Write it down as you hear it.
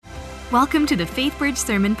Welcome to the FaithBridge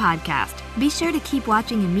Sermon Podcast. Be sure to keep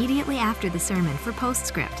watching immediately after the sermon for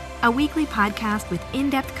Postscript, a weekly podcast with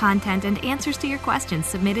in-depth content and answers to your questions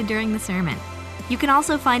submitted during the sermon. You can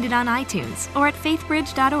also find it on iTunes or at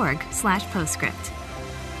faithbridge.org/postscript.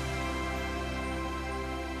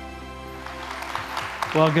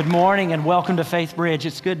 Well, good morning and welcome to FaithBridge.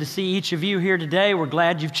 It's good to see each of you here today. We're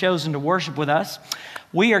glad you've chosen to worship with us.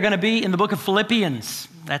 We are going to be in the book of Philippians.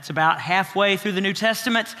 That's about halfway through the New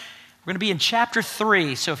Testament. We're going to be in chapter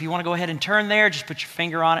 3, so if you want to go ahead and turn there, just put your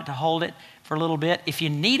finger on it to hold it for a little bit. If you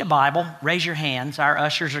need a Bible, raise your hands. Our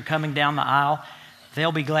ushers are coming down the aisle.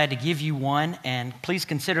 They'll be glad to give you one, and please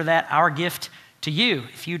consider that our gift to you.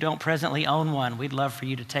 If you don't presently own one, we'd love for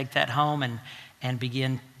you to take that home and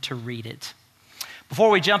begin to read it. Before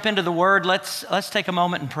we jump into the Word, let's take a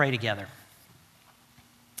moment and pray together.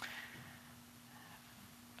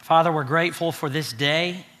 Father, we're grateful for this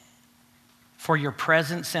day, for your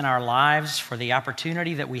presence in our lives, for the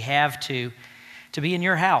opportunity that we have to be in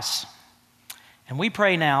your house. And we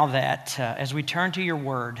pray now that as we turn to your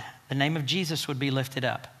word, the name of Jesus would be lifted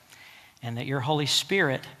up, and that your Holy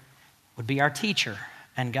Spirit would be our teacher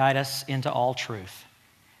and guide us into all truth.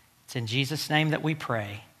 It's in Jesus' name that we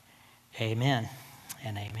pray. Amen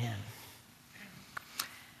and amen.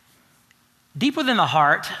 Deep within the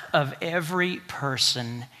heart of every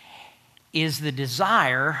person is the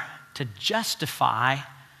desire to justify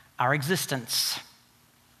our existence.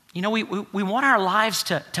 You know, we want our lives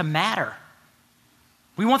to matter.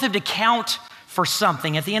 We want them to count for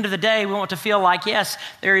something. At the end of the day, we want to feel like, yes,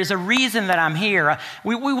 there is a reason that I'm here.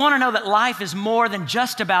 We want to know that life is more than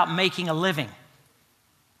just about making a living.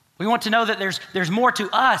 We want to know that there's more to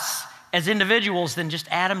us as individuals than just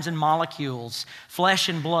atoms and molecules, flesh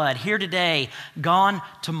and blood, here today, gone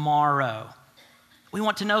tomorrow. We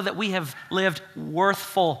want to know that we have lived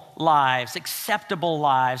worthful lives, acceptable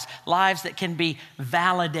lives, lives that can be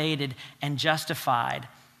validated and justified.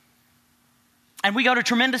 And we go to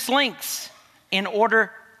tremendous lengths in order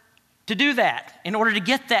to do that, in order to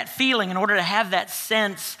get that feeling, in order to have that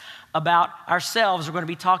sense about ourselves. We're going to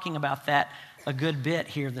be talking about that a good bit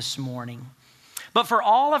here this morning. But for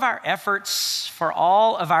all of our efforts, for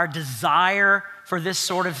all of our desire for this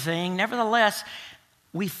sort of thing, nevertheless,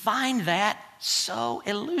 we find that so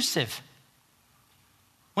elusive.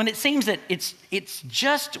 When it seems that it's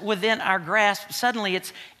just within our grasp, suddenly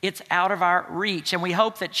it's out of our reach. And we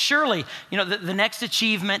hope that surely, the next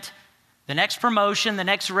achievement, the next promotion, the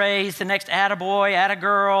next raise, the next attaboy,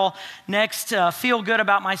 attagirl, next feel good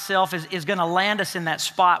about myself is going to land us in that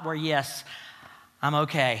spot where, yes, I'm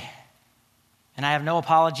okay. And I have no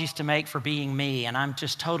apologies to make for being me, and I'm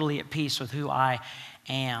just totally at peace with who I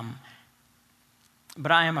am.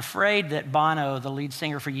 But I am afraid that Bono, the lead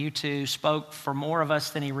singer for U2, spoke for more of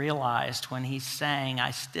us than he realized when he sang,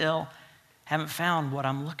 "I still haven't found what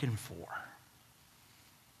I'm looking for."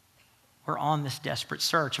 We're on this desperate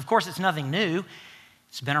search. Of course, it's nothing new.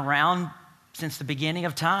 It's been around since the beginning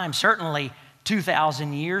of time. Certainly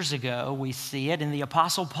 2,000 years ago, we see it in the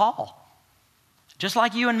Apostle Paul. Just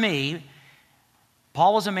like you and me,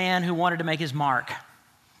 Paul was a man who wanted to make his mark.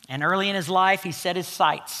 And early in his life, he set his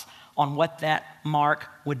sights on what that mark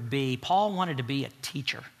would be. Paul wanted to be a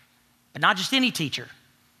teacher, but not just any teacher.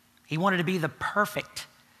 He wanted to be the perfect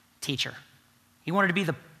teacher. He wanted to be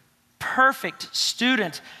the perfect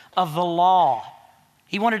student of the law.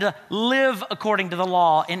 He wanted to live according to the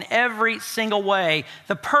law in every single way,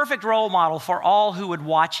 the perfect role model for all who would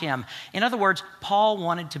watch him. In other words, Paul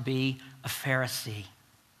wanted to be a Pharisee.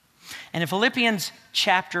 And in Philippians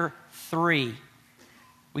chapter 3,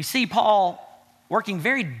 we see Paul working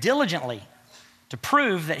very diligently to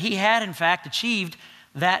prove that he had, in fact, achieved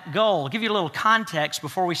that goal. I'll give you a little context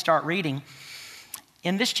before we start reading.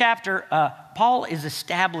 In this chapter, Paul is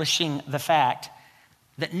establishing the fact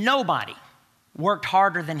that nobody worked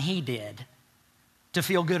harder than he did to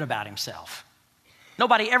feel good about himself.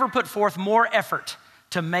 Nobody ever put forth more effort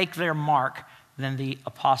to make their mark than the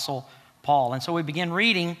Apostle Paul. And so we begin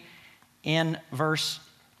reading in verse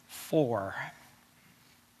 4.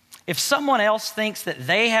 If someone else thinks that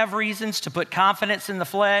they have reasons to put confidence in the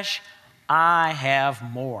flesh, I have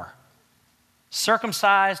more.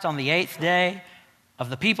 Circumcised on the 8th day,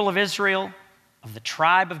 of the people of Israel, of the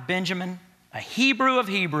tribe of Benjamin, a Hebrew of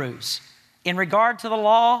Hebrews, in regard to the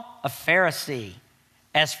law, a Pharisee.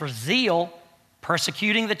 As for zeal,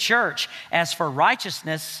 persecuting the church. As for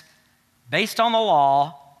righteousness, based on the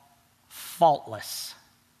law, faultless.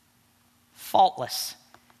 Faultless.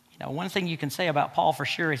 One thing you can say about Paul for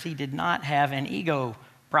sure is he did not have an ego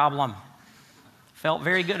problem. Felt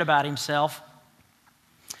very good about himself.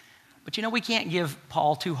 But we can't give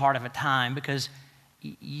Paul too hard of a time because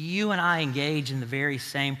you and I engage in the very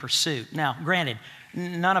same pursuit. Now, granted,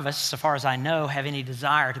 none of us, so far as I know, have any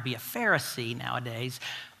desire to be a Pharisee nowadays,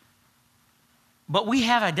 but we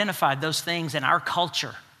have identified those things in our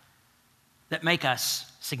culture that make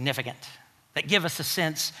us significant, that give us a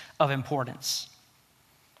sense of importance.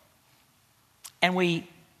 And we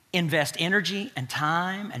invest energy and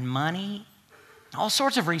time and money, all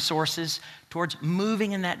sorts of resources towards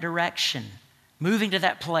moving in that direction, moving to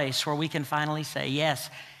that place where we can finally say, yes,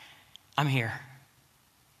 I'm here,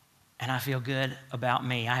 and I feel good about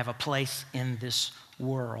me. I have a place in this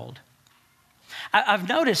world. I've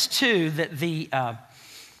noticed, too, that the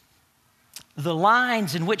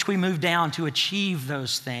lines in which we move down to achieve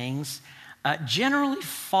those things generally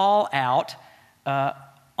fall out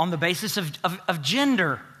on the basis of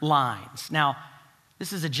gender lines. Now,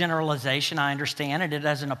 this is a generalization, I understand, and it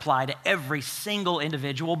doesn't apply to every single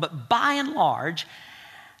individual, but by and large,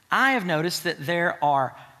 I have noticed that there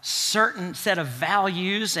are certain set of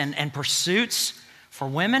values and pursuits for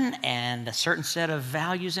women and a certain set of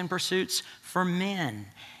values and pursuits for men.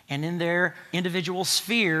 And in their individual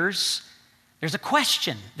spheres, there's a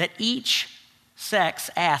question that each sex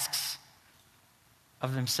asks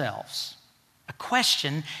of themselves. A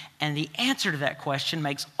question, and the answer to that question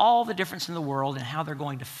makes all the difference in the world in how they're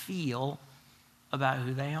going to feel about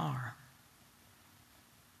who they are.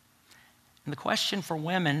 And the question for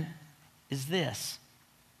women is this: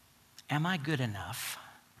 am I good enough?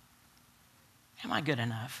 Am I good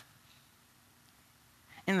enough?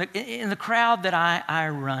 In the crowd that I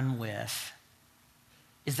run with,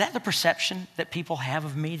 is that the perception that people have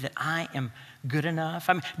of me, that I am good enough?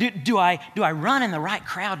 I mean, do I run in the right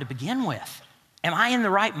crowd to begin with? Am I in the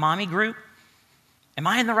right mommy group? Am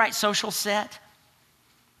I in the right social set?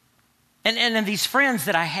 And these friends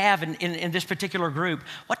that I have in this particular group,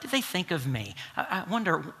 what do they think of me? I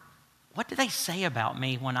wonder, what do they say about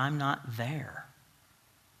me when I'm not there?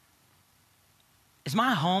 Is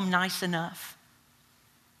my home nice enough?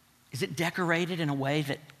 Is it decorated in a way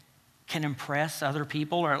that can impress other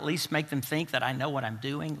people, or at least make them think that I know what I'm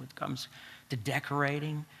doing when it comes to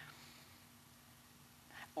decorating?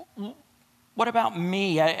 What about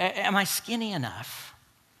me? Am I skinny enough?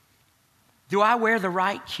 Do I wear the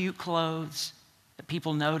right cute clothes that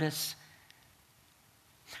people notice?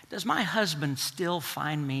 Does my husband still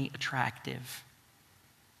find me attractive?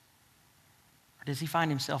 Or does he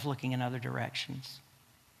find himself looking in other directions?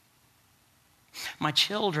 My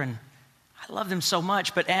children, I love them so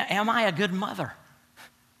much, but am I a good mother?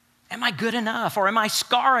 Am I good enough? Or am I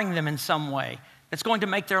scarring them in some way that's going to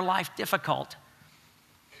make their life difficult?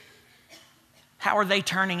 How are they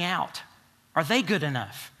turning out? Are they good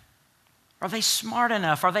enough? Are they smart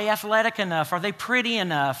enough? Are they athletic enough? Are they pretty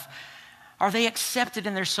enough? Are they accepted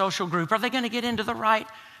in their social group? Are they going to get into the right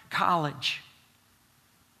college?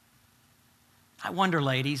 I wonder,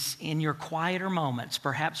 ladies, in your quieter moments,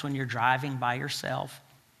 perhaps when you're driving by yourself,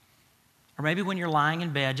 or maybe when you're lying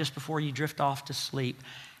in bed just before you drift off to sleep,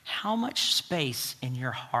 how much space in your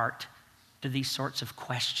heart do these sorts of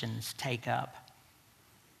questions take up?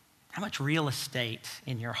 How much real estate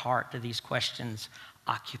in your heart do these questions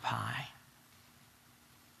occupy?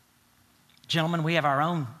 Gentlemen, we have our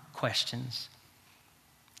own questions.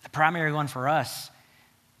 The primary one for us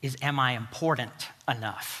is, am I important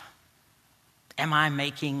enough? Am I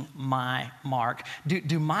making my mark?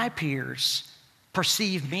 Do my peers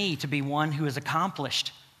perceive me to be one who is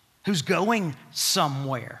accomplished, who's going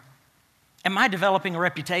somewhere? Am I developing a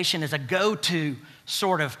reputation as a go-to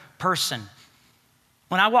sort of person?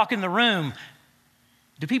 When I walk in the room,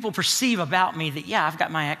 do people perceive about me that, yeah, I've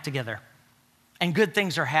got my act together and good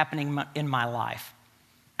things are happening in my life,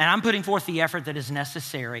 and I'm putting forth the effort that is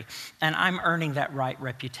necessary, and I'm earning that right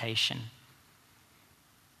reputation?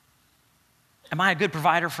 Am I a good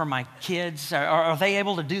provider for my kids? Are they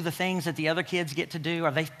able to do the things that the other kids get to do?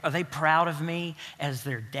 Are they proud of me as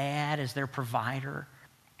their dad, as their provider?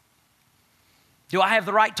 Do I have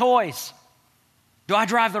the right toys? Do I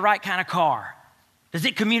drive the right kind of car? Does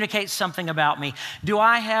it communicate something about me? Do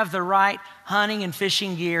I have the right hunting and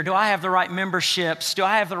fishing gear? Do I have the right memberships? Do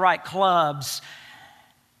I have the right clubs?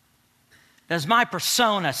 Does my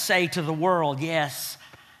persona say to the world, yes,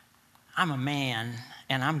 I'm a man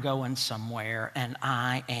and I'm going somewhere and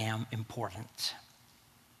I am important?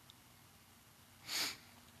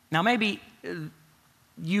 Now, maybe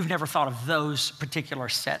you've never thought of those particular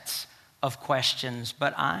sets of questions,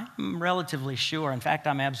 but I'm relatively sure, in fact,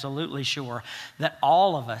 I'm absolutely sure that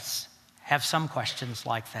all of us have some questions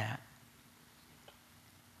like that.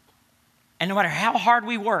 And no matter how hard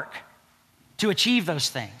we work to achieve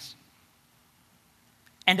those things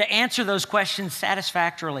and to answer those questions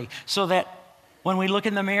satisfactorily so that when we look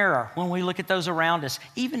in the mirror, when we look at those around us,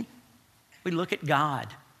 even we look at God,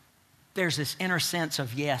 there's this inner sense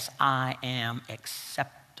of, yes, I am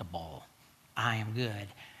acceptable. I am good.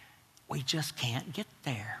 We just can't get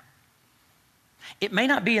there. It may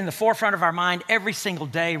not be in the forefront of our mind every single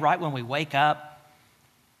day right when we wake up,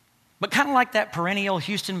 but kind of like that perennial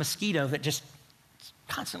Houston mosquito that just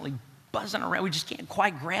constantly buzzing around. We just can't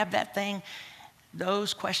quite grab that thing.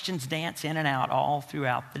 Those questions dance in and out all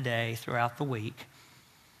throughout the day, throughout the week.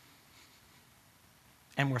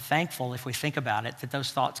 And we're thankful, if we think about it, that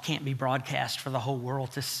those thoughts can't be broadcast for the whole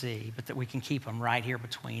world to see, but that we can keep them right here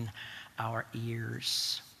between our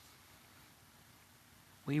ears.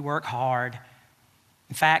 We work hard.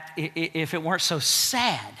 In fact, if it weren't so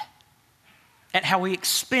sad at how we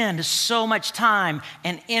expend so much time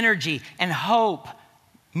and energy and hope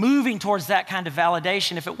moving towards that kind of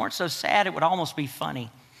validation, if it weren't so sad, it would almost be funny.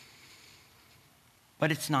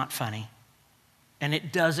 But it's not funny. And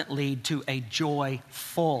it doesn't lead to a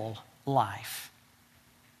joyful life.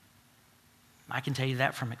 I can tell you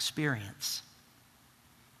that from experience.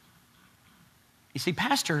 You see,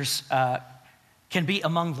 pastors can be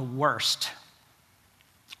among the worst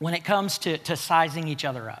when it comes to sizing each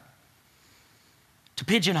other up, to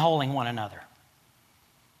pigeonholing one another,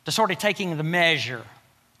 to sort of taking the measure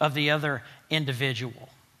of the other individual.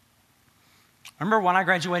 I remember when I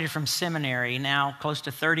graduated from seminary, now close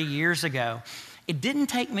to 30 years ago, it didn't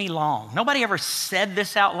take me long. Nobody ever said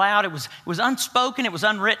this out loud. It was unspoken, it was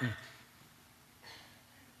unwritten.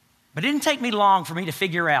 But it didn't take me long for me to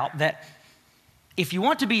figure out that if you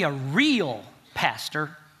want to be a real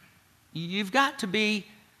pastor, you've got to be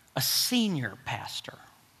a senior pastor.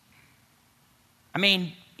 I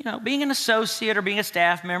mean, being an associate or being a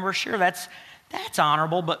staff member, sure, that's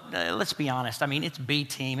honorable, but let's be honest. I mean, it's B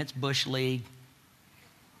team, it's Bush League.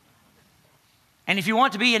 And if you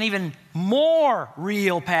want to be an even more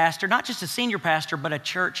real pastor, not just a senior pastor, but a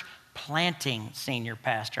church planting senior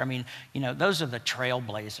pastor, I mean, those are the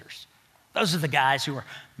trailblazers. Those are the guys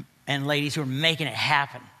and ladies who are making it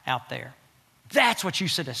happen out there. That's what you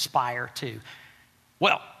should aspire to.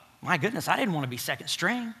 Well, my goodness, I didn't want to be second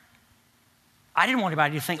string. I didn't want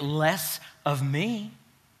anybody to think less of me.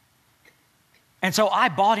 And so I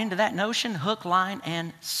bought into that notion, hook, line,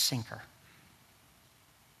 and sinker.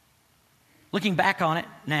 Looking back on it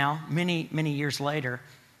now, many, many years later,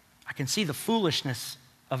 I can see the foolishness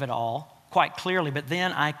of it all quite clearly, but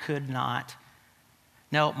then I could not.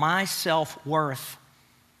 No, my self-worth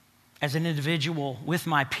as an individual with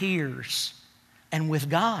my peers and with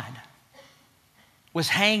God was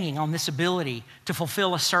hanging on this ability to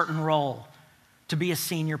fulfill a certain role, to be a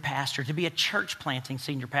senior pastor, to be a church planting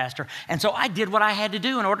senior pastor. And so I did what I had to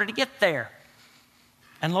do in order to get there.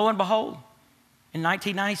 And lo and behold, in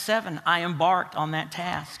 1997, I embarked on that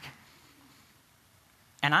task.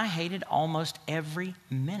 And I hated almost every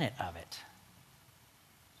minute of it.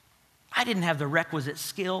 I didn't have the requisite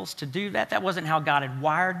skills to do that. That wasn't how God had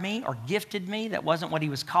wired me or gifted me. That wasn't what He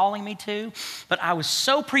was calling me to. But I was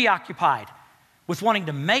so preoccupied with wanting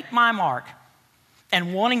to make my mark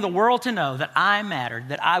and wanting the world to know that I mattered,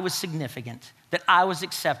 that I was significant, that I was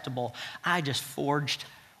acceptable. I just forged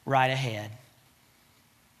right ahead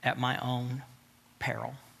at my own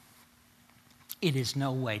peril. It is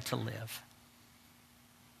no way to live.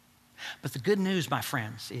 But the good news, my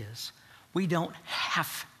friends, is we don't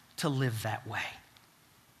have to live that way.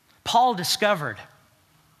 Paul discovered,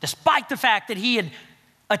 despite the fact that he had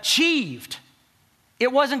achieved,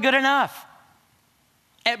 it wasn't good enough.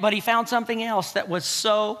 But he found something else that was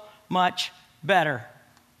so much better.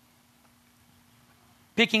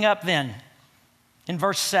 Picking up then in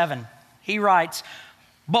verse 7, he writes,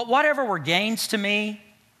 "But whatever were gains to me,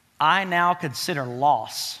 I now consider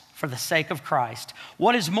loss for the sake of Christ.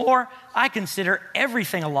 What is more, I consider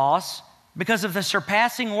everything a loss because of the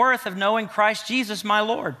surpassing worth of knowing Christ Jesus my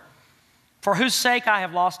Lord, for whose sake I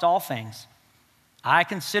have lost all things. I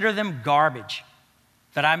consider them garbage,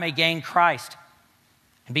 that I may gain Christ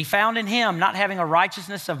and be found in Him, not having a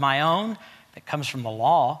righteousness of my own that comes from the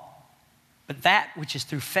law, but that which is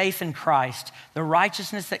through faith in Christ, the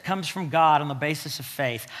righteousness that comes from God on the basis of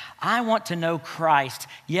faith. I want to know Christ,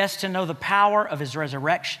 yes, to know the power of His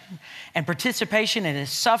resurrection and participation in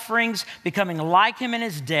His sufferings, becoming like Him in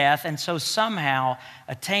His death, and so somehow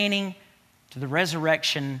attaining to the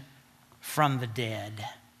resurrection from the dead."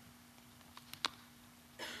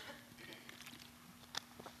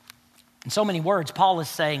 In so many words, Paul is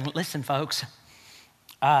saying, listen, folks,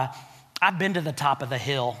 I've been to the top of the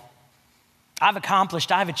hill. I've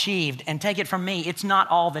accomplished, I've achieved, and take it from me, it's not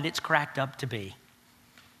all that it's cracked up to be.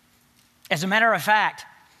 As a matter of fact,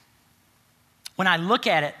 when I look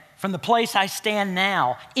at it from the place I stand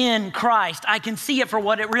now in Christ, I can see it for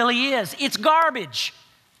what it really is. It's garbage.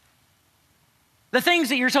 The things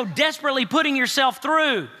that you're so desperately putting yourself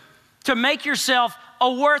through to make yourself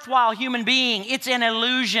a worthwhile human being, it's an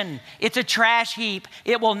illusion. It's a trash heap.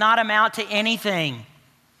 It will not amount to anything.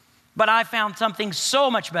 But I found something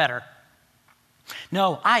so much better.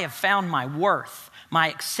 No, I have found my worth, my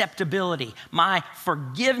acceptability, my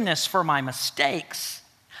forgiveness for my mistakes.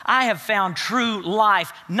 I have found true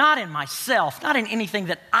life, not in myself, not in anything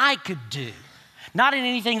that I could do, not in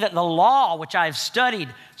anything that the law, which I have studied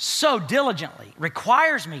so diligently,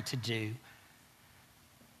 requires me to do,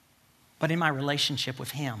 but in my relationship with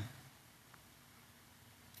Him.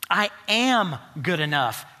 I am good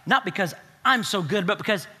enough, not because I'm so good, but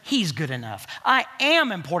because He's good enough. I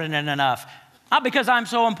am important enough, not because I'm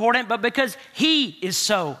so important, but because He is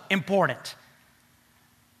so important.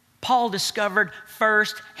 Paul discovered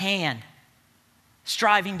firsthand,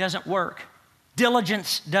 striving doesn't work.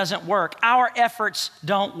 Diligence doesn't work. Our efforts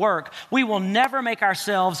don't work. We will never make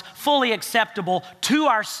ourselves fully acceptable to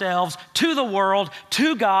ourselves, to the world,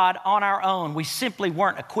 to God on our own. We simply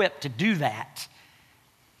weren't equipped to do that.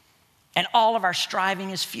 And all of our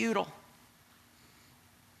striving is futile.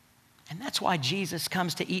 And that's why Jesus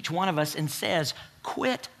comes to each one of us and says,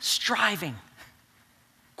 quit striving.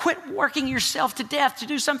 Quit working yourself to death to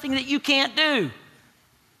do something that you can't do.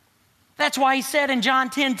 That's why He said in John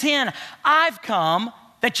 10:10, I've come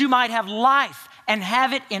that you might have life and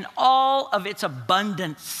have it in all of its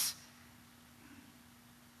abundance.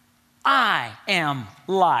 I am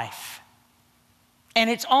life. And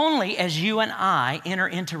it's only as you and I enter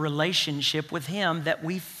into relationship with Him that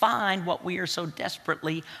we find what we are so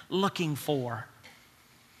desperately looking for.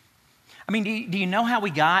 I mean, do you know how we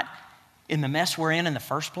got in the mess we're in the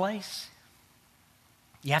first place?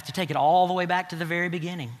 You have to take it all the way back to the very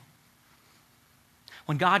beginning.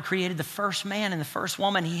 When God created the first man and the first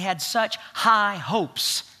woman, He had such high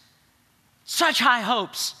hopes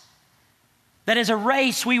that as a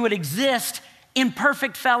race we would exist in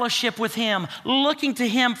perfect fellowship with Him, looking to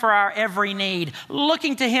Him for our every need,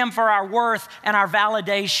 looking to Him for our worth and our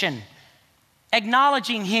validation,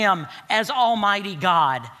 acknowledging Him as Almighty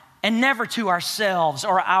God and never to ourselves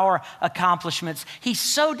or our accomplishments. He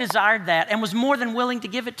so desired that and was more than willing to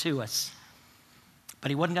give it to us. But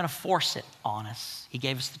He wasn't going to force it on us. He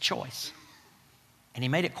gave us the choice. And He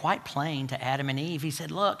made it quite plain to Adam and Eve. He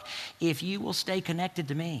said, look, if you will stay connected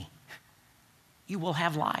to me, you will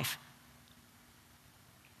have life.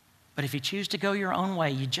 But if you choose to go your own way,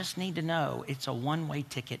 you just need to know it's a one-way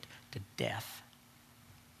ticket to death.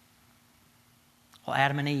 Well,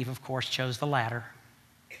 Adam and Eve, of course, chose the latter.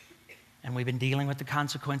 And we've been dealing with the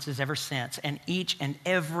consequences ever since. And each and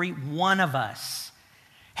every one of us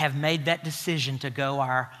have made that decision to go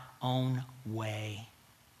our own way,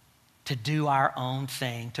 to do our own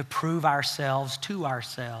thing, to prove ourselves,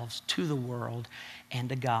 to the world, and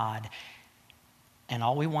to God. And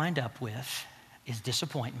all we wind up with is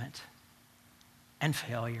disappointment and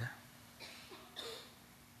failure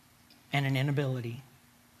and an inability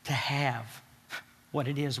to have what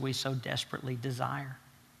it is we so desperately desire.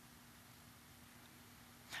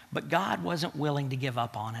 But God wasn't willing to give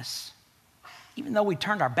up on us. Even though we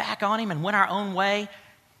turned our back on Him and went our own way,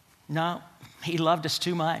 no, He loved us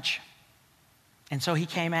too much. And so He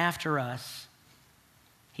came after us.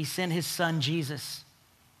 He sent His Son, Jesus.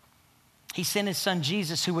 He sent His Son,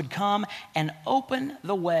 Jesus, who would come and open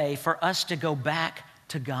the way for us to go back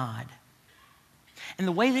to God. And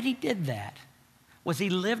the way that He did that was He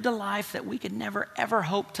lived a life that we could never, ever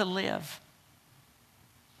hope to live.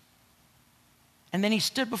 And then He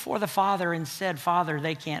stood before the Father and said, Father,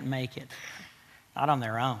 they can't make it. Not on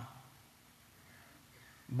their own.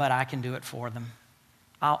 But I can do it for them.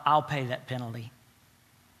 I'll pay that penalty.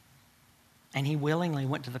 And He willingly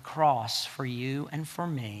went to the cross for you and for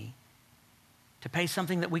me to pay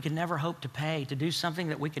something that we could never hope to pay, to do something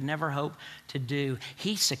that we could never hope to do.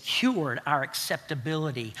 He secured our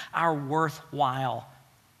acceptability, our worthwhile,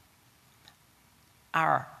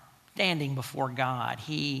 our standing before God.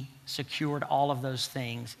 He secured all of those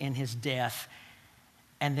things in His death.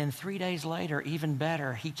 And then 3 days later, even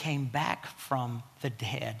better, He came back from the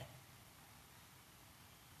dead.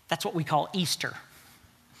 That's what we call Easter.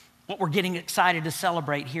 What we're getting excited to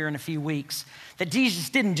celebrate here in a few weeks. That Jesus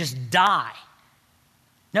didn't just die.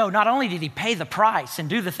 No, not only did He pay the price and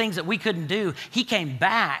do the things that we couldn't do, He came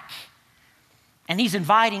back. And He's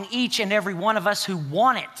inviting each and every one of us who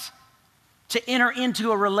want it to enter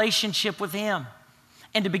into a relationship with Him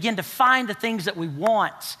and to begin to find the things that we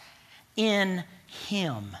want in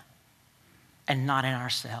Him and not in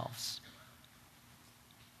ourselves.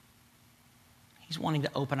 He's wanting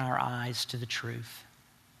to open our eyes to the truth.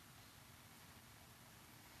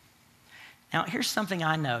 Now, here's something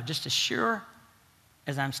I know, just as sure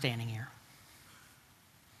as I'm standing here.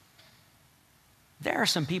 There are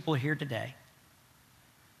some people here today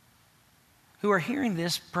who are hearing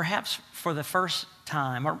this perhaps for the first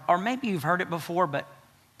time, or maybe you've heard it before, but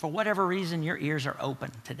for whatever reason, your ears are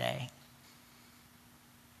open today.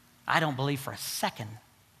 I don't believe for a second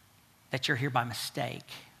that you're here by mistake.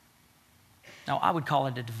 No, I would call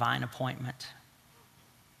it a divine appointment.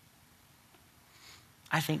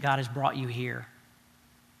 I think God has brought you here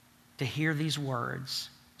to hear these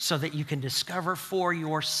words so that you can discover for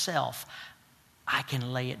yourself, I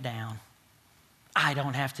can lay it down. I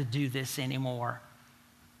don't have to do this anymore.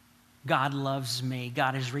 God loves me.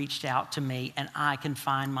 God has reached out to me, and I can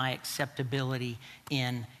find my acceptability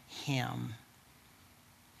in Him.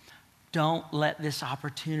 Don't let this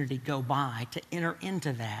opportunity go by to enter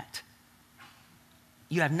into that.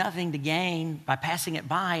 You have nothing to gain by passing it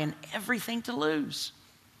by and everything to lose.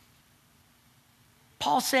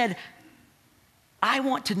 Paul said, I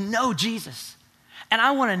want to know Jesus, and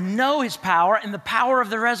I want to know His power and the power of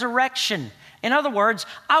the resurrection. In other words,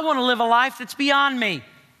 I want to live a life that's beyond me.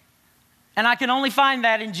 And I can only find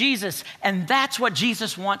that in Jesus. And that's what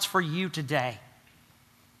Jesus wants for you today.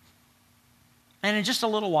 And in just a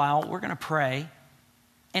little while, we're going to pray.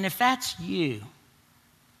 And if that's you,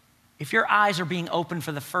 if your eyes are being opened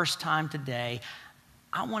for the first time today,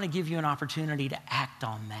 I want to give you an opportunity to act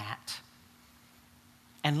on that.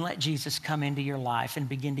 And let Jesus come into your life and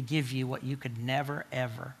begin to give you what you could never,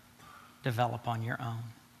 ever develop on your own.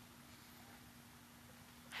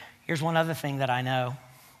 Here's one other thing that I know.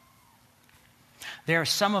 There are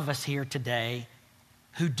some of us here today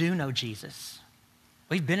who do know Jesus.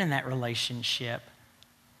 We've been in that relationship.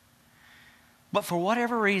 But for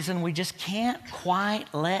whatever reason, we just can't quite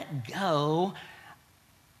let go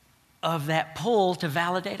of that pull to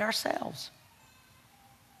validate ourselves.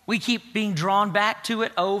 We keep being drawn back to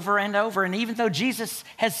it over and over. And even though Jesus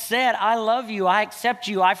has said, I love you, I accept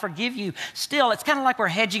you, I forgive you, still, it's kind of like we're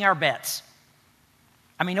hedging our bets.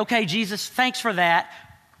 I mean, okay, Jesus, thanks for that.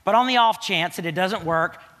 But on the off chance that it doesn't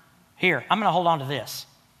work, here, I'm going to hold on to this.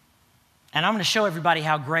 And I'm going to show everybody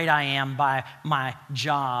how great I am by my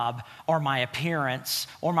job or my appearance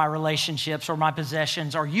or my relationships or my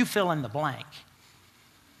possessions, or you fill in the blank.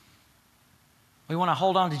 We want to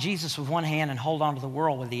hold on to Jesus with one hand and hold on to the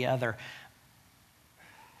world with the other.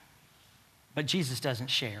 But Jesus doesn't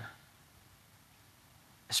share,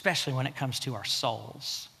 especially when it comes to our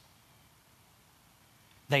souls.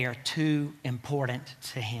 They are too important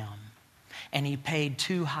to Him. And He paid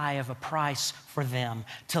too high of a price for them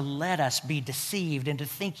to let us be deceived into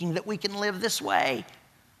thinking that we can live this way.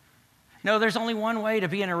 No, there's only one way to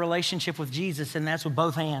be in a relationship with Jesus, and that's with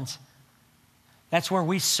both hands. That's where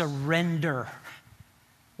we surrender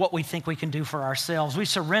what we think we can do for ourselves. We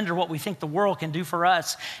surrender what we think the world can do for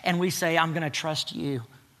us, and we say, I'm going to trust you.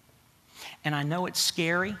 And I know it's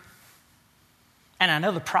scary. And I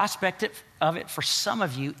know the prospect of it for some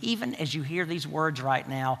of you, even as you hear these words right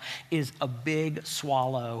now, is a big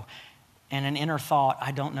swallow and an inner thought,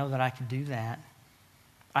 I don't know that I can do that.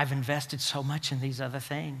 I've invested so much in these other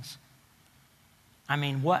things. I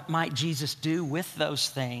mean, what might Jesus do with those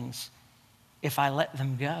things if I let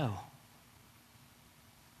them go?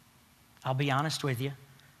 I'll be honest with you.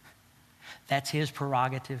 That's His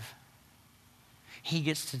prerogative. He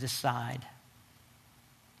gets to decide.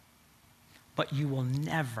 But you will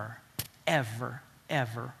never, ever,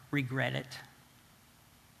 ever regret it.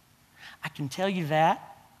 I can tell you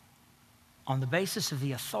that on the basis of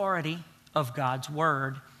the authority of God's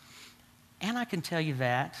Word, and I can tell you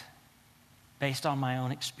that based on my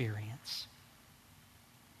own experience.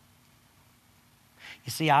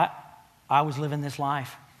 You see, I was living this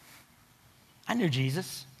life. I knew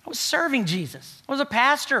Jesus. I was serving Jesus. I was a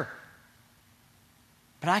pastor.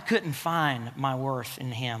 But I couldn't find my worth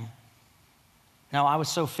in Him. No, I was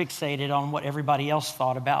so fixated on what everybody else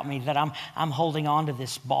thought about me that I'm holding on to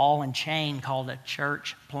this ball and chain called a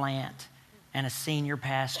church plant and a senior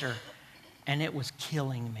pastor, and it was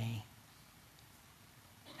killing me.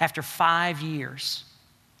 After 5 years,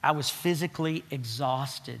 I was physically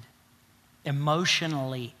exhausted,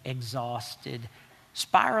 emotionally exhausted,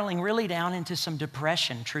 spiraling really down into some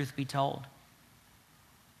depression, truth be told.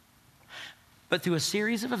 But through a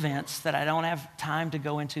series of events that I don't have time to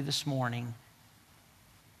go into this morning,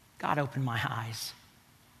 God opened my eyes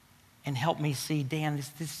and helped me see, Dan,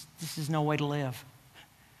 this is no way to live.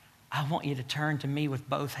 I want you to turn to me with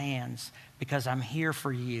both hands because I'm here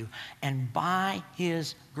for you. And by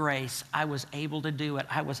His grace, I was able to do it.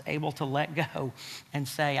 I was able to let go and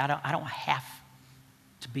say, I don't have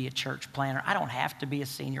to be a church planter. I don't have to be a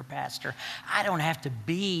senior pastor. I don't have to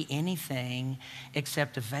be anything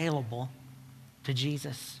except available to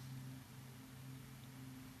Jesus.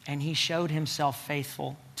 And he showed himself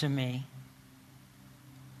faithful to me.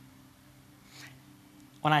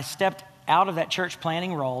 When I stepped out of that church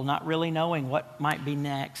planting role, not really knowing what might be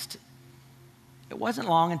next, it wasn't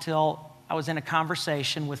long until I was in a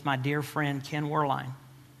conversation with my dear friend Ken Werlein,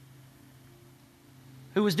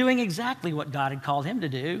 who was doing exactly what God had called him to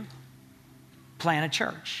do, plant a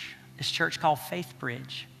church, this church called Faith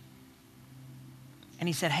Bridge. And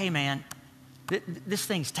he said, hey man, this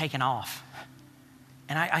thing's taken off,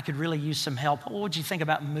 and I could really use some help. What would you think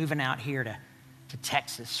about moving out here to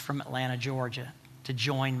Texas from Atlanta, Georgia, to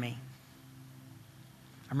join me?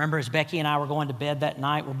 I remember as Becky and I were going to bed that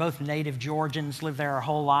night, we're both native Georgians, lived there our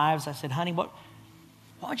whole lives. I said, honey, what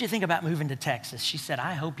would you think about moving to Texas? She said,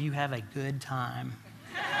 I hope you have a good time.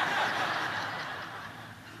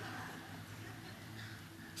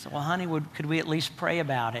 So, well, honey, could we at least pray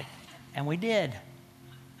about it? And we did.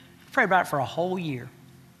 We prayed about it for a whole year.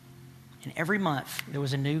 And every month, there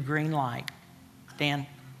was a new green light. Dan,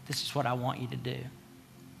 this is what I want you to do.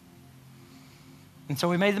 And so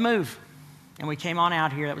we made the move. And we came on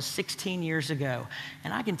out here. That was 16 years ago.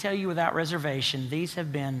 And I can tell you without reservation, these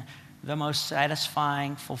have been the most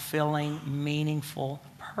satisfying, fulfilling, meaningful,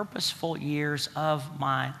 purposeful years of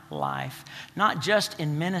my life. Not just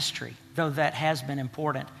in ministry, though that has been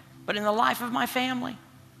important, but in the life of my family.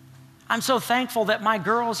 I'm so thankful that my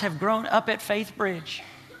girls have grown up at Faith Bridge,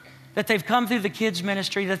 that they've come through the kids'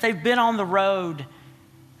 ministry, that they've been on the road,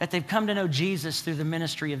 that they've come to know Jesus through the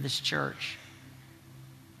ministry of this church.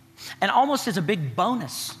 And almost as a big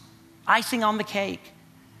bonus, icing on the cake,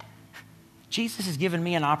 Jesus has given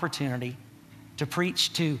me an opportunity to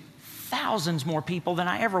preach to thousands more people than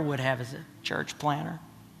I ever would have as a church planter,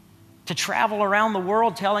 to travel around the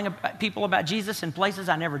world telling people about Jesus in places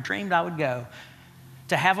I never dreamed I would go,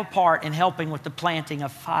 to have a part in helping with the planting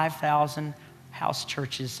of 5,000 house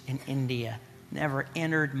churches in India. Never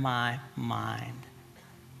entered my mind.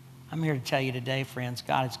 I'm here to tell you today, friends,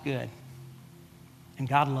 God is good. And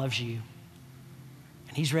God loves you.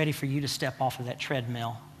 And he's ready for you to step off of that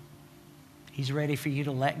treadmill. He's ready for you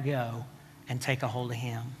to let go and take a hold of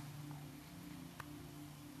him.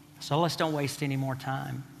 So let's don't waste any more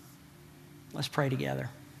time. Let's pray together.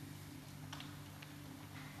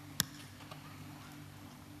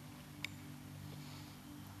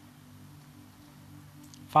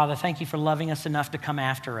 Father, thank you for loving us enough to come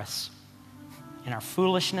after us in our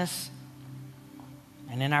foolishness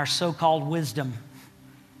and in our so-called wisdom.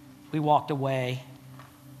 We walked away,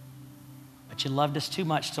 but you loved us too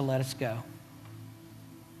much to let us go.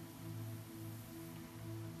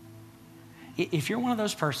 If you're one of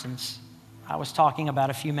those persons I was talking about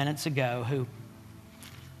a few minutes ago who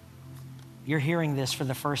you're hearing this for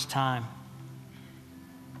the first time,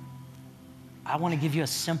 I want to give you a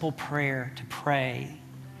simple prayer to pray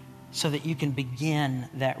so that you can begin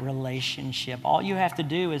that relationship. All you have to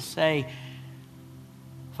do is say,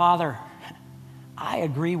 Father, I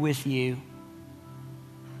agree with you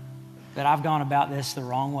that I've gone about this the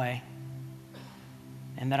wrong way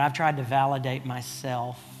and that I've tried to validate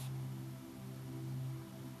myself.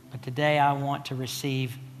 But today I want to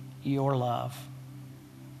receive your love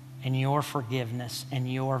and your forgiveness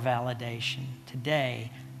and your validation.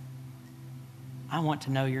 Today, I want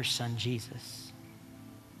to know your son, Jesus.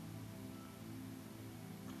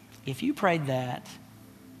 If you prayed that,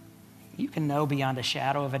 you can know beyond a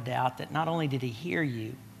shadow of a doubt that not only did he hear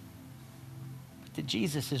you, but that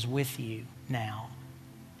Jesus is with you now.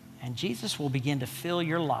 And Jesus will begin to fill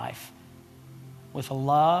your life with a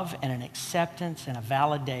love and an acceptance and a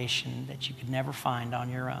validation that you could never find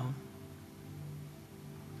on your own.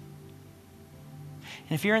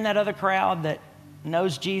 And if you're in that other crowd that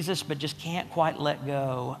knows Jesus but just can't quite let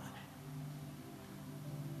go,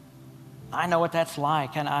 I know what that's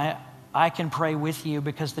like, and I can pray with you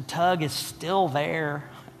because the tug is still there.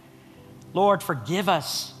 Lord, forgive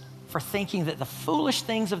us for thinking that the foolish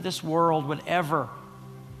things of this world would ever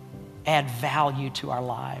add value to our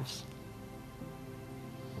lives.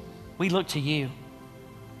 We look to you.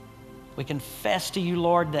 We confess to you,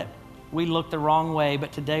 Lord, that we looked the wrong way,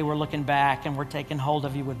 but today we're looking back and we're taking hold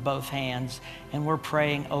of you with both hands, and we're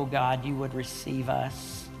praying, oh God, you would receive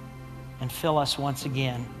us and fill us once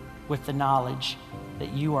again with the knowledge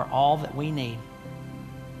that you are all that we need.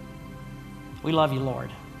 We love you, Lord,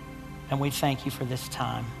 and we thank you for this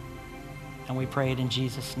time, and we pray it in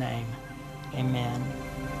Jesus' name. Amen.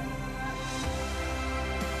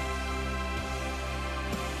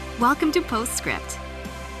 Welcome to Postscript.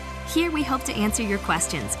 Here we hope to answer your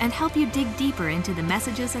questions and help you dig deeper into the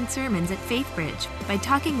messages and sermons at FaithBridge by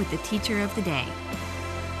talking with the teacher of the day.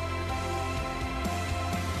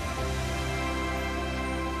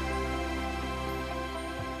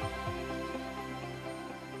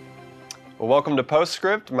 Well, welcome to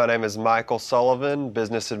Postscript. My name is Michael Sullivan,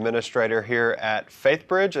 Business Administrator here at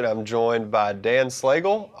FaithBridge, and I'm joined by Dan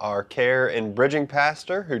Slagle, our Care and Bridging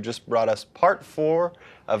Pastor, who just brought us part 4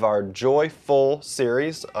 of our Joyful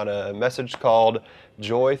series on a message called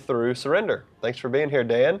Joy Through Surrender. Thanks for being here,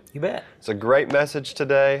 Dan. You bet. It's a great message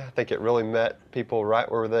today. I think it really met people right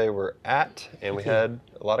where they were at, and we had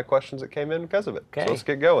a lot of questions that came in because of it. Okay. So let's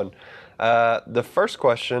get going. The first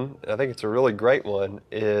question, I think it's a really great one,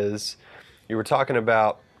 is you were talking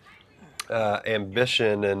about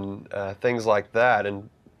ambition and things like that, and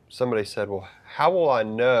somebody said, well, how will I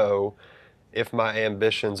know if my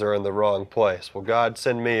ambitions are in the wrong place? Will God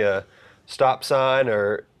send me a stop sign,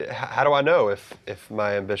 or how do I know if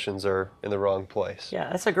my ambitions are in the wrong place? Yeah,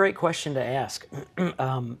 that's a great question to ask.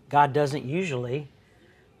 God doesn't usually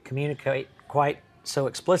communicate quite so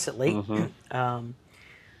explicitly. Mm-hmm.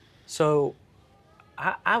 So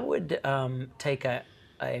I would take a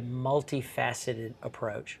multifaceted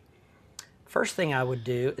approach. First thing I would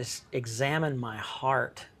do is examine my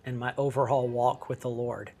heart and my overall walk with the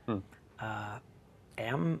Lord.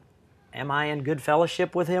 Am I in good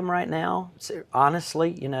fellowship with Him right now? So,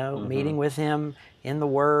 honestly, meeting with Him in the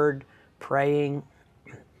Word, praying.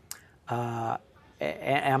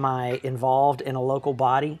 Am I involved in a local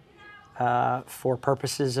body for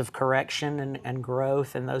purposes of correction and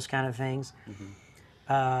growth and those kind of things?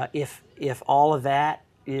 If all of that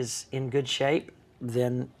is in good shape,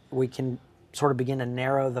 then we can sort of begin to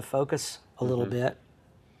narrow the focus a little bit.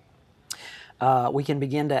 We can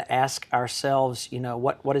begin to ask ourselves,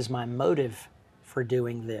 what is my motive for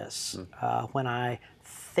doing this? When I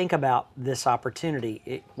think about this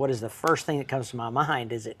opportunity, what is the first thing that comes to my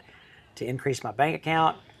mind? Is it to increase my bank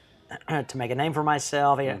account, to make a name for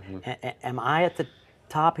myself? Am I at the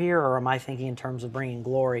top here, or am I thinking in terms of bringing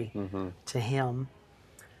glory to Him?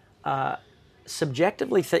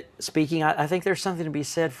 Subjectively speaking, I think there's something to be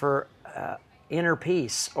said for inner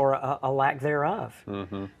peace or a lack thereof.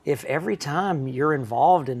 If every time you're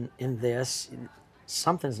involved in this,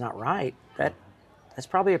 something's not right, that's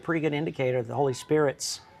probably a pretty good indicator the Holy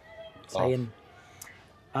Spirit's saying.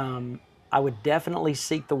 I would definitely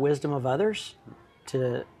seek the wisdom of others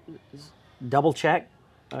to double check.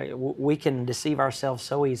 We can deceive ourselves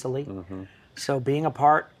so easily. So being a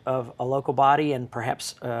part of a local body, and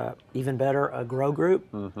perhaps even better, a grow group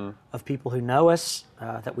of people who know us,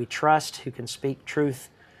 that we trust, who can speak truth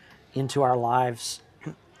into our lives.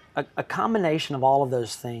 A combination of all of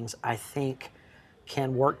those things, I think,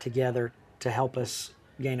 can work together to help us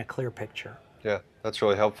gain a clear picture. Yeah, that's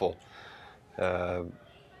really helpful. And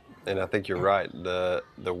I think you're right. The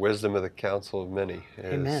wisdom of the counsel of many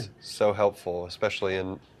is Amen. So helpful, especially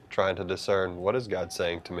in trying to discern what is God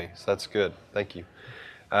saying to me. So that's good. Thank you.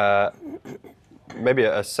 Maybe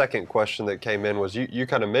a second question that came in was you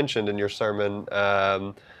kind of mentioned in your sermon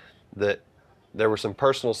that there were some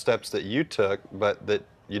personal steps that you took, but that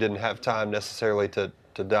you didn't have time necessarily to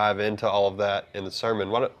dive into all of that in the sermon.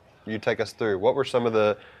 Why don't you take us through? What were some of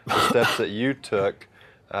the steps that you took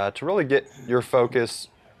to really get your focus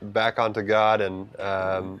back onto God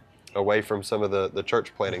and away from some of the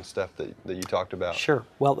church planning stuff that you talked about? Sure.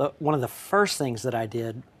 Well, one of the first things that I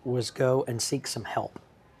did was go and seek some help.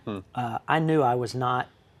 I knew I was not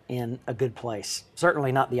in a good place,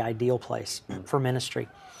 certainly not the ideal place for ministry.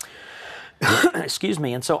 Excuse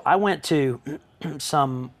me. And so I went to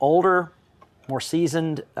some older, more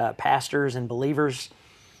seasoned pastors and believers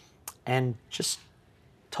and just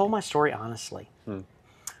told my story honestly.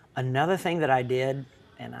 Another thing that I did,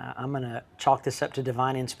 and I'm going to chalk this up to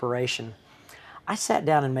divine inspiration, I sat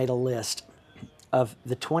down and made a list of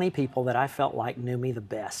the 20 people that I felt like knew me the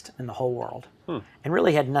best in the whole world and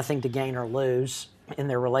really had nothing to gain or lose in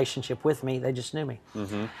their relationship with me. They just knew me.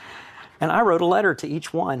 And I wrote a letter to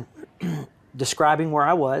each one describing where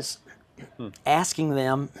I was, asking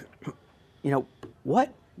them,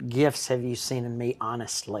 what gifts have you seen in me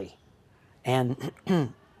honestly? And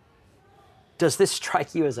does this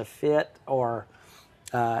strike you as a fit, or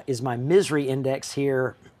is my misery index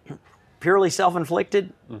here purely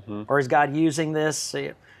self-inflicted, or is God using this?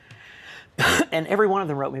 And every one of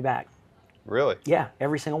them wrote me back. Really? Yeah,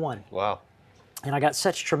 every single one. Wow. And I got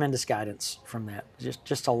such tremendous guidance from that,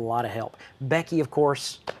 just a lot of help. Becky, of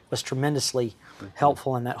course, was tremendously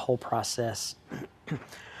helpful in that whole process.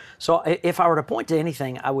 So if I were to point to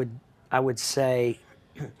anything, I would say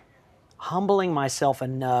humbling myself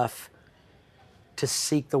enough to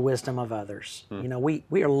seek the wisdom of others. You know,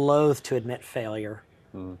 we are loath to admit failure,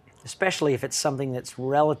 especially if it's something that's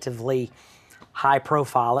relatively high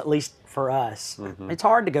profile, at least for us. It's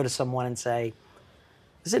hard to go to someone and say,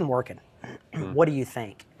 this isn't working. What do you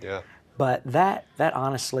think? Yeah. But that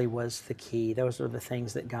honestly was the key. Those are the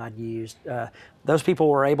things that God used. Those people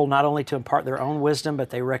were able not only to impart their own wisdom,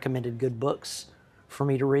 but they recommended good books for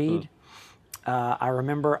me to read. I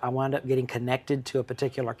remember I wound up getting connected to a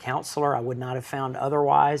particular counselor I would not have found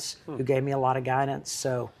otherwise, who gave me a lot of guidance.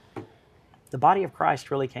 So the body of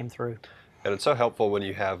Christ really came through. And it's so helpful when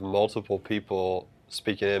you have multiple people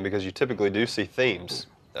speaking in, because you typically do see themes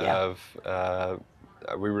of,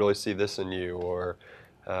 we really see this in you, or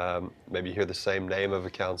maybe you hear the same name of a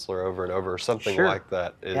counselor over and over, or something like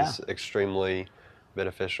that is extremely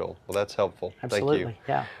beneficial. Well, that's helpful. Absolutely. Thank you.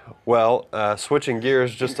 Yeah. Well, switching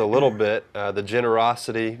gears just a little bit, the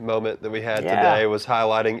generosity moment that we had today was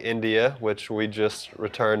highlighting India, which we just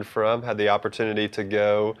returned from, had the opportunity to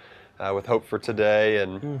go with Hope for Today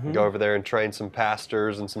and go over there and train some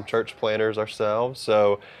pastors and some church planners ourselves.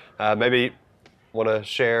 So maybe want to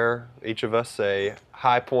share, each of us, a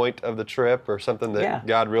high point of the trip or something that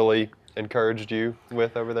God really encouraged you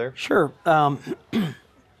with over there? Sure.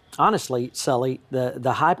 Honestly, Sully,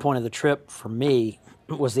 the high point of the trip for me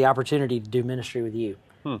was the opportunity to do ministry with you.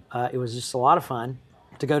 It was just a lot of fun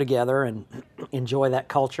to go together and enjoy that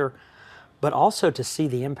culture, but also to see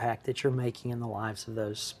the impact that you're making in the lives of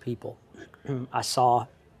those people. I saw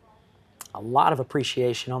a lot of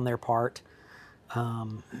appreciation on their part,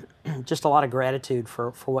 just a lot of gratitude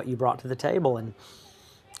for what you brought to the table. And,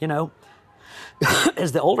 you know,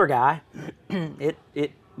 as the older guy,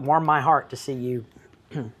 it warmed my heart to see you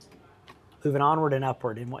moving onward and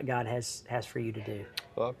upward in what God has for you to do.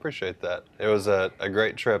 Well, I appreciate that. It was a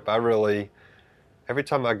great trip. I really, every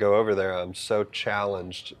time I go over there, I'm so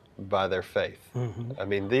challenged by their faith. I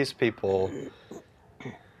mean, these people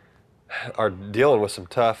are dealing with some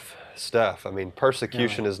tough stuff. I mean,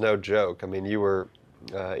 persecution is no joke. I mean, you were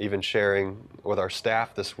even sharing with our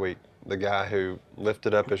staff this week, the guy who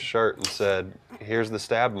lifted up his shirt and said, here's the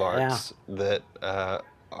stab marks that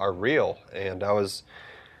are real. And I was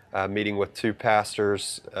meeting with two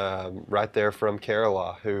pastors right there from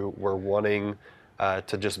Kerala who were wanting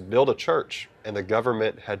to just build a church, and the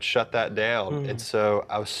government had shut that down. And so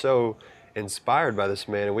I was so inspired by this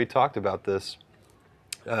man, and we talked about this.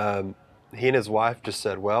 He and his wife just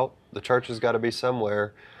said, well, the church has got to be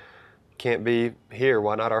somewhere. Can't be here.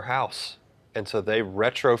 Why not our house? And so they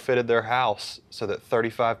retrofitted their house so that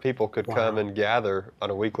 35 people could come and gather on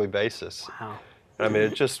a weekly basis. Wow. I mean,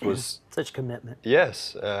 it just was such commitment.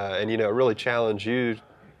 Yes, and you know, it really challenged you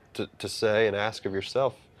to say and ask of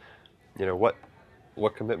yourself, you know, what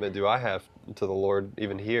commitment do I have to the Lord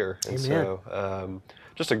even here? And so,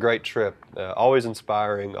 just a great trip, always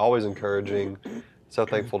inspiring, always encouraging. So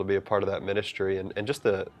thankful to be a part of that ministry and just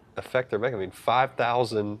the effect they're making. I mean,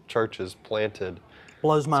 5,000 churches planted.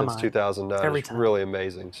 Blows my since mind. 2009. Every It's time. really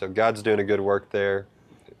amazing. So God's doing a good work there.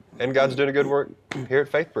 And God's doing a good work here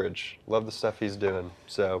at FaithBridge. Love the stuff He's doing.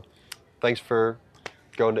 So thanks for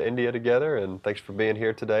going to India together, and thanks for being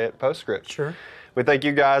here today at Postscript. Sure. We thank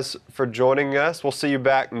you guys for joining us. We'll see you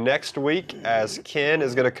back next week as Ken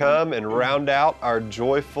is going to come and round out our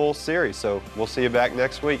Joyful series. So we'll see you back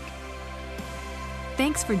next week.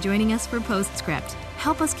 Thanks for joining us for Postscript.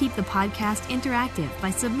 Help us keep the podcast interactive by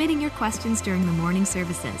submitting your questions during the morning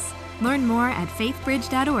services. Learn more at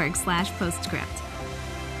faithbridge.org/postscript.